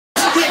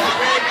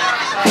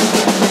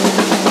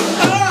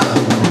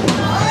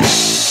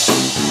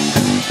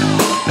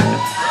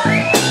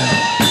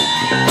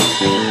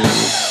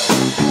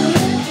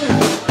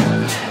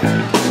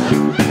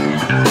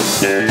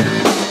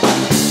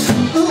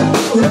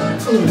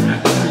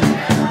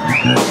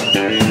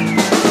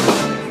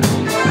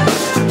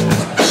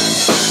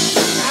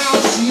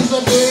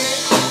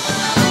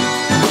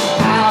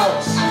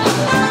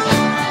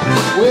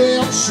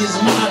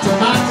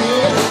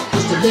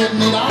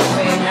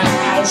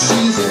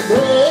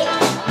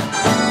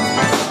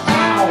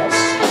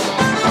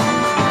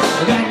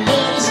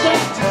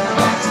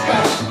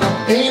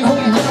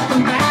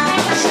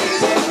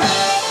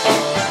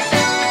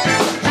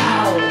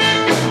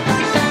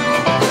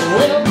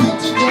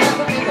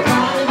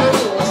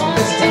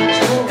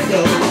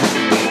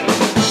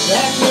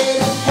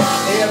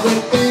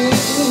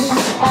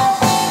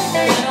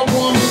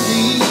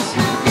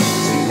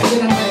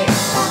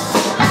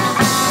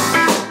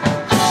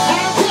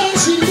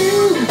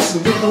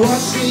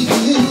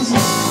days.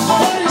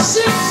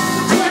 36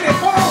 to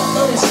 24,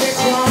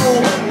 36 year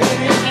old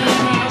lady, and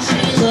now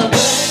she's a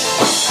brick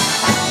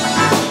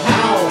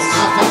house.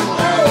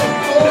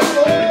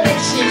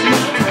 She's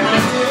not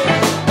connected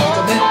to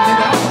let me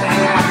down.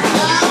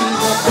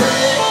 She's a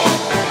brick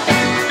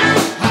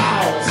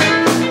house.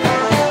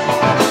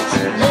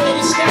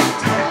 Lady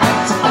stacked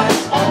back to back,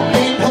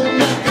 ain't holding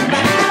nothing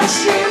back.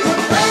 She's a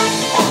brick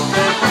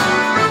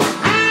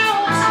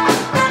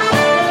house.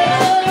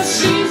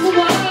 She's the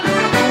one,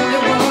 only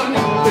one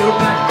built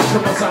like a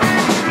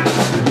Commodores.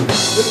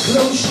 The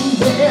clothes she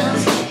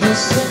wears, her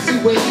sexy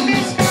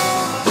ways,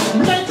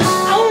 make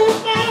an old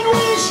man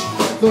wish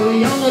for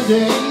younger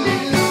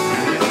days.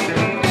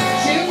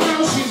 She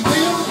knows she's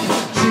built,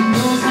 she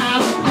knows how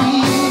to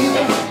breathe,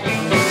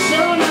 so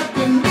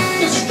nothing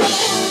is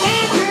strong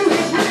into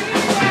his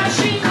knees. Now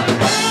she's a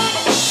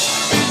brick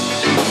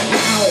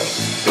house.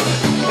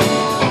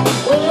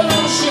 Oh,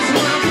 she's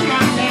knocking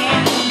my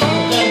hand,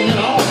 letting it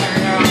all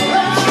hang out.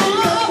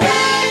 She's a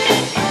brick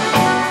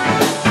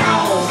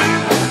house.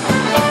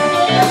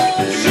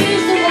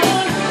 She's the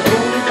one,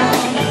 only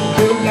one,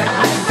 built like a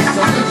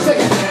Commodores.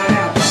 Take it down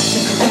now.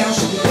 Shake it down,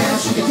 shake it down,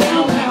 shake it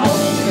down now.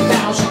 Shake it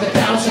down, shake it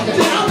down, shake it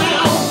down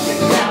now.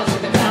 Shake it down,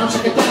 shake it down,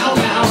 shake it down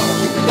now.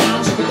 Shake it down,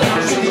 shake it down,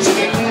 shake it,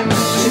 shake it.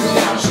 Shake it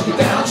down, shake it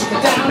down, shake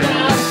it down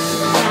now.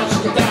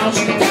 Shake it down,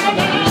 shake it down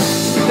now.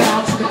 Shake it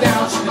down, shake it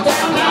down, shake it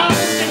down now.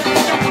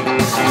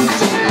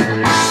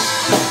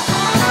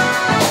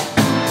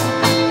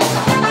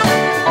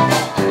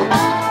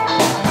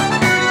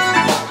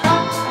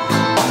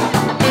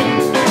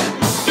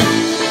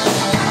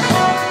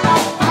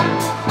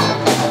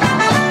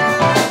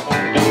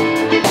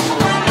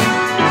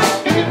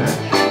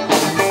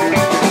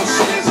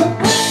 She's a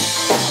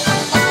brick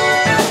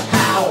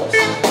house.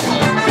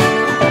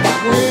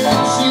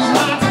 Well, she's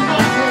not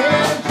my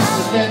head,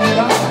 but letting it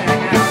all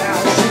hang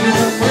out. She's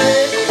a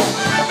brick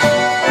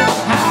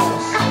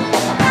house.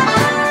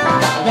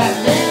 That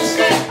lady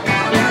stacked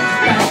back,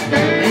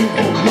 ain't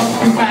holding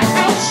nothing back.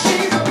 Oh,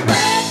 she's a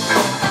brick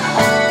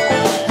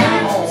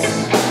house.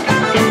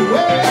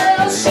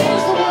 Well,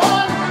 she's the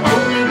one,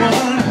 only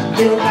one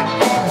built like a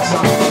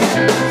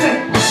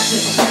Commodores.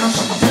 Shake it down,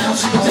 shake it down,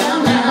 shake it down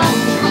now.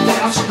 Shake it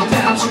down, shake it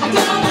down, shake it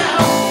down now.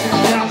 Shake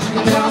it down, shake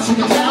it down, shake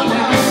it down now.